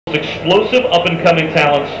Explosive up-and-coming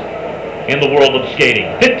talents in the world of skating.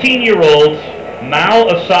 15-year-old Mao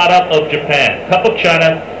Asada of Japan. Cup of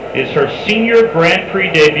China is her senior Grand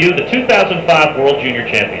Prix debut, the 2005 World Junior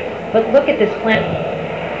Champion. But look at this plant.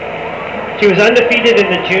 She was undefeated in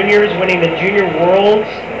the juniors, winning the Junior Worlds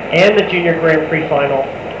and the Junior Grand Prix final.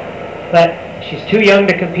 But she's too young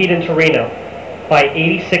to compete in Torino by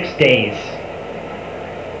 86 days.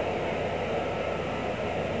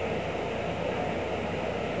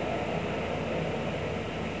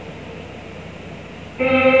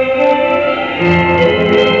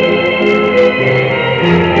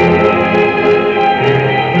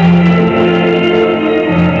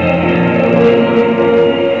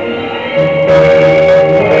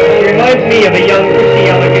 Reminds me of a young Christy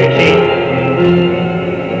Yamaguchi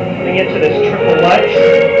coming into this triple lutz.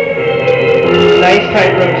 Nice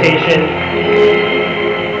tight rotation.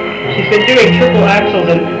 She's been doing triple axels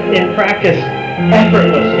in practice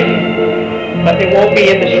effortlessly, but it won't be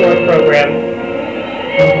in the short program.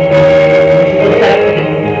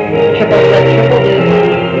 Triple loop.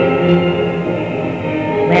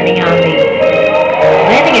 Landing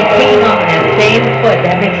and taking off on that same foot.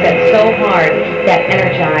 That makes that so hard, that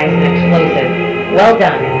energized and explosive. Well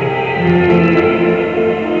done.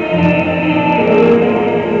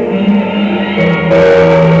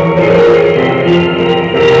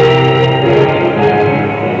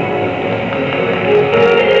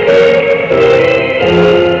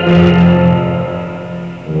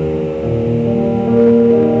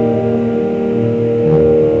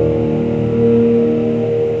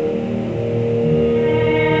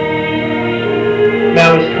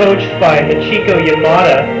 Now is coached by Michiko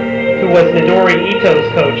Yamada, who was Midori Ito's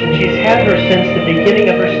coach, and she's had her since the beginning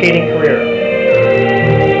of her skating career.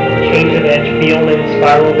 Change of edge, Beelman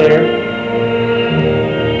spiral there.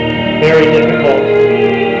 Very difficult.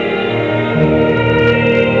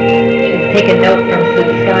 She's taken note from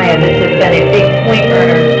Sudskaya. This has been a big point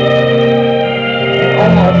earner. And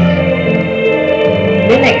almost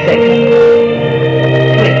mimics it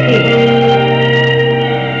to a T.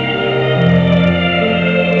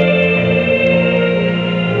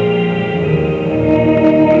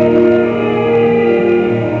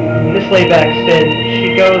 Layback spin. She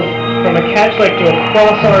goes from a catch leg to a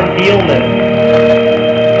cross-arm Beelman.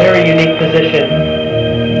 Very unique position.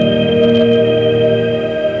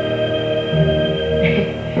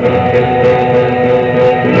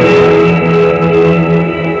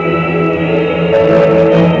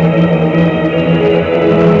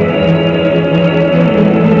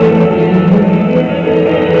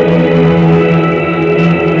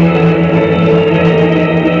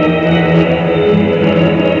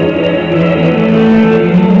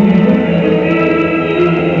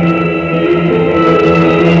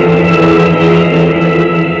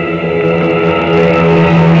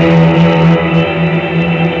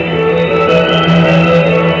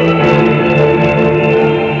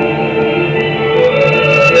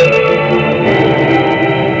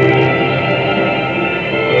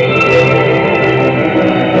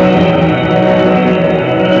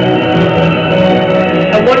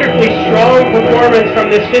 Strong performance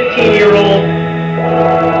from this 15-year-old.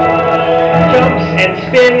 Jumps and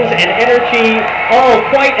spins and energy, all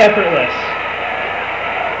quite effortless.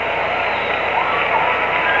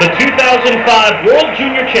 The 2005 World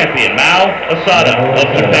Junior Champion, Mao Asada of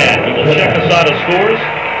Japan. We will check Asada's scores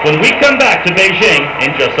when we come back to Beijing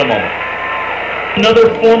in just a moment.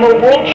 Another former world